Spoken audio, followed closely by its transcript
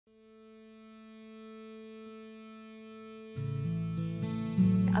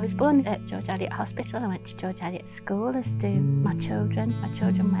was born at George Eliot Hospital. I went to George Eliot School, as do my children. My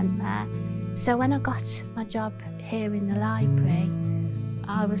children went there. So when I got my job here in the library,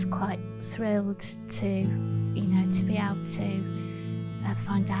 I was quite thrilled to, to be able to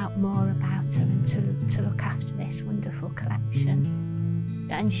find out more about her and to look after this wonderful collection.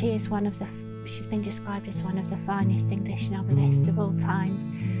 And she is she's been described as one of the finest English novelists of all times.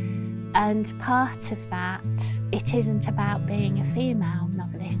 And part of that, it isn't about being a female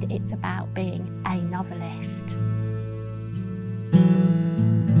novelist, it's about being a novelist.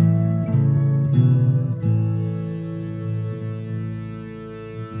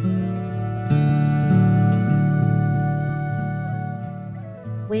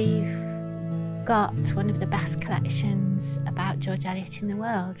 We've got one of the best collections about George Eliot in the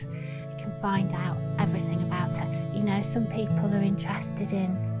world. You can find out everything about her. Some people are interested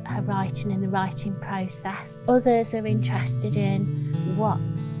in her writing and the writing process. Others are interested in what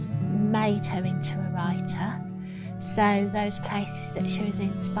made her into a writer. So those places that she was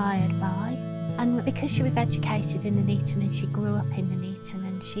inspired by. And because she was educated in Nuneaton and she grew up in Nuneaton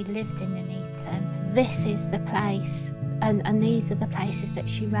and she lived in Nuneaton, this is the place and these are the places that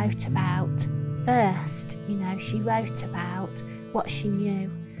she wrote about first. She wrote about what she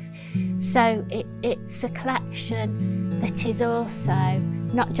knew. So it's a collection that is also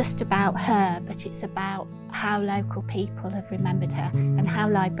not just about her, but it's about how local people have remembered her and how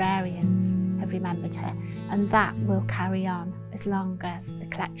librarians have remembered her. And that will carry on as long as the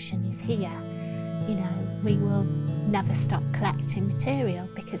collection is here. We will never stop collecting material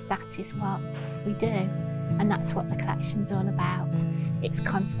because that is what we do. And that's what the collection's all about. It's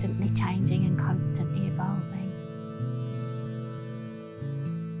constantly changing and constantly evolving.